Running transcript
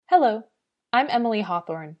Hello, I'm Emily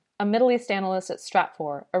Hawthorne, a Middle East analyst at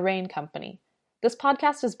Stratfor, a RANE company. This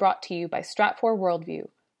podcast is brought to you by Stratfor Worldview,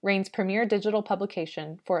 RANE's premier digital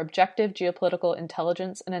publication for objective geopolitical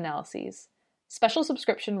intelligence and analyses. Special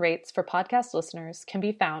subscription rates for podcast listeners can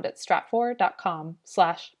be found at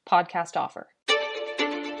stratfor.com/podcast offer.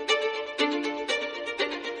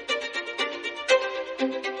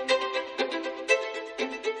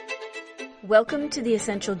 Welcome to the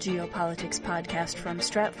Essential Geopolitics podcast from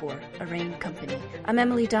Stratfor, a RANE company. I'm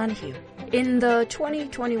Emily Donahue. In the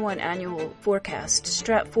 2021 annual forecast,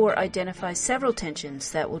 Stratfor identifies several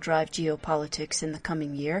tensions that will drive geopolitics in the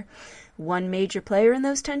coming year. One major player in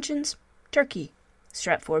those tensions? Turkey.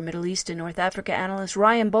 Stratfor Middle East and North Africa analyst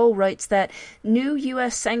Ryan Bohl writes that new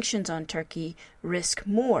U.S. sanctions on Turkey risk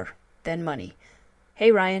more than money.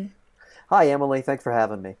 Hey, Ryan. Hi, Emily. Thanks for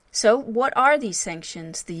having me. So, what are these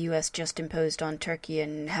sanctions the U.S. just imposed on Turkey,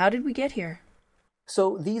 and how did we get here?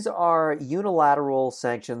 So these are unilateral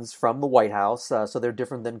sanctions from the White House, so they're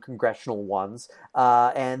different than congressional ones,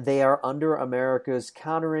 and they are under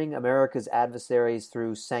Countering America's Adversaries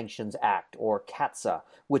Through Sanctions Act, or CATSA,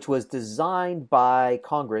 which was designed by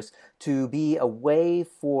Congress to be a way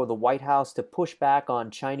for the White House to push back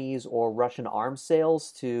on Chinese or Russian arms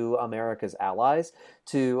sales to America's allies,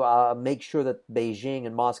 to make sure that Beijing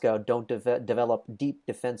and Moscow don't develop deep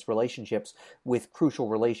defense relationships with crucial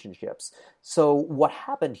relationships. So what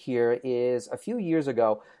happened here is a few years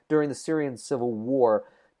ago, during the Syrian civil war,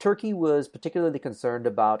 Turkey was particularly concerned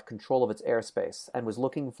about control of its airspace and was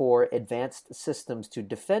looking for advanced systems to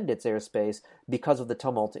defend its airspace because of the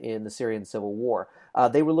tumult in the Syrian civil war.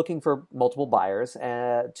 They were looking for multiple buyers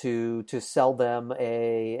to sell them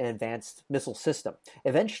an advanced missile system.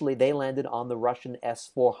 Eventually, they landed on the Russian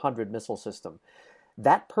S-400 missile system.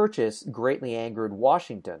 That purchase greatly angered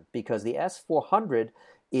Washington because the S-400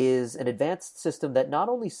 is an advanced system that not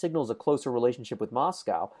only signals a closer relationship with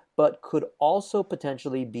Moscow, but could also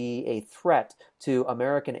potentially be a threat to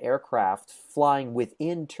American aircraft flying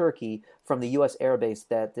within Turkey from the U.S. airbase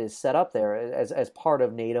that is set up there as part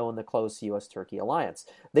of NATO and the close U.S.-Turkey alliance.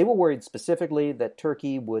 They were worried specifically that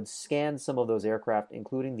Turkey would scan some of those aircraft,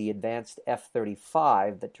 including the advanced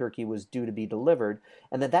F-35 that Turkey was due to be delivered,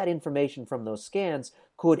 and that information from those scans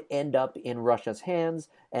could end up in Russia's hands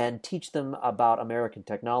and teach them about American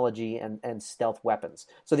technology and stealth weapons.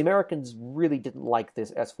 So the Americans really didn't like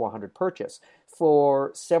this S-400 purchase.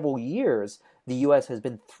 For several years, the U.S. has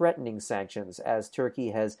been threatening sanctions as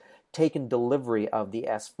Turkey has taken delivery of the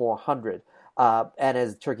S-400, and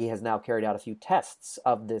as Turkey has now carried out a few tests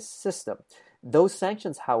of this system. Those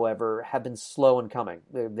sanctions, however, have been slow in coming.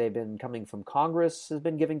 They've been coming from Congress, has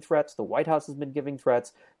been giving threats, the White House has been giving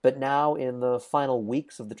threats, but now in the final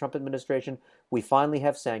weeks of the Trump administration, we finally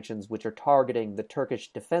have sanctions which are targeting the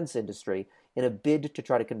Turkish defense industry in a bid to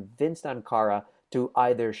try to convince Ankara to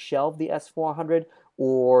either shelve the S-400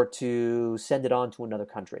 or to send it on to another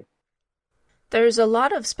country. There's a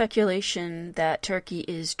lot of speculation that Turkey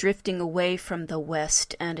is drifting away from the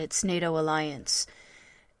West and its NATO alliance.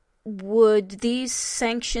 Would these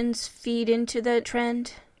sanctions feed into that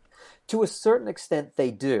trend? To a certain extent,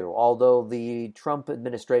 they do, although the Trump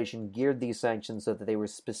administration geared these sanctions so that they were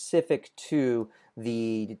specific to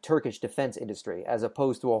the Turkish defense industry, as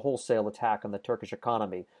opposed to a wholesale attack on the Turkish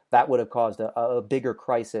economy. That would have caused a bigger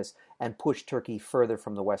crisis and pushed Turkey further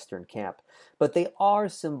from the Western camp. But they are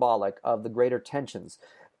symbolic of the greater tensions.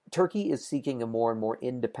 Turkey is seeking a more and more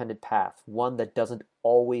independent path, one that doesn't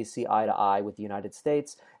always see eye to eye with the United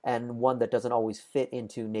States, and one that doesn't always fit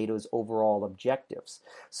into NATO's overall objectives.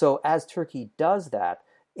 So as Turkey does that,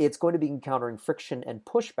 it's going to be encountering friction and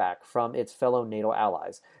pushback from its fellow NATO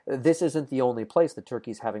allies. This isn't the only place that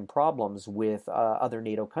Turkey's having problems with other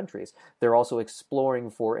NATO countries. They're also exploring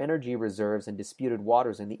for energy reserves in disputed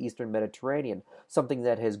waters in the eastern Mediterranean, something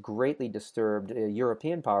that has greatly disturbed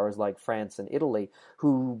European powers like France and Italy,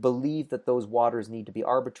 who believe that those waters need to be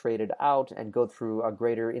arbitrated out and go through a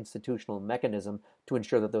greater institutional mechanism to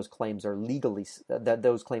ensure that those claims are legal.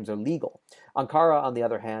 Ankara, on the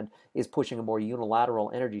other hand, is pushing a more unilateral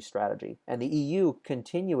energy strategy, and the EU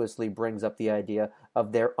continuously brings up the idea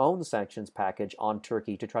of their own sanctions package on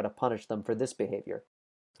Turkey to try to punish them for this behavior.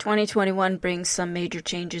 2021 brings some major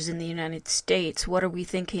changes in the United States. What are we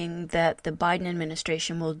thinking that the Biden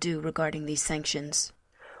administration will do regarding these sanctions?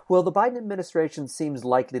 Well, the Biden administration seems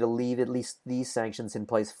likely to leave at least these sanctions in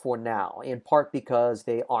place for now, in part because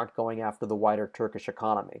they aren't going after the wider Turkish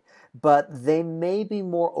economy. But they may be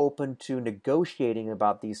more open to negotiating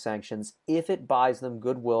about these sanctions if it buys them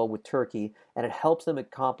goodwill with Turkey and it helps them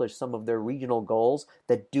accomplish some of their regional goals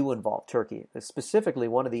that do involve Turkey. Specifically,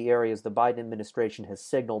 one of the areas the Biden administration has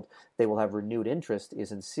signaled they will have renewed interest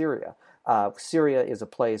is in Syria. Syria is a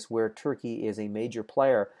place where Turkey is a major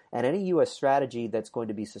player, and any U.S. strategy that's going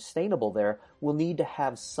to be sustainable there will need to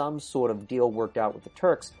have some sort of deal worked out with the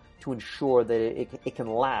Turks to ensure that it can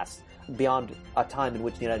last beyond a time in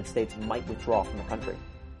which the United States might withdraw from the country.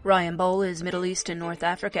 Ryan Bohl is Middle East and North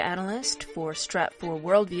Africa analyst for Stratfor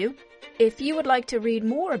Worldview. If you would like to read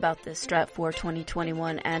more about the Stratfor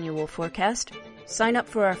 2021 annual forecast, sign up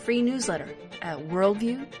for our free newsletter at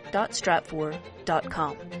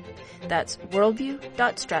worldview.stratfor.com. That's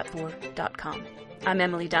worldview.stratfor.com. I'm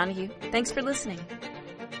Emily Donahue. Thanks for listening.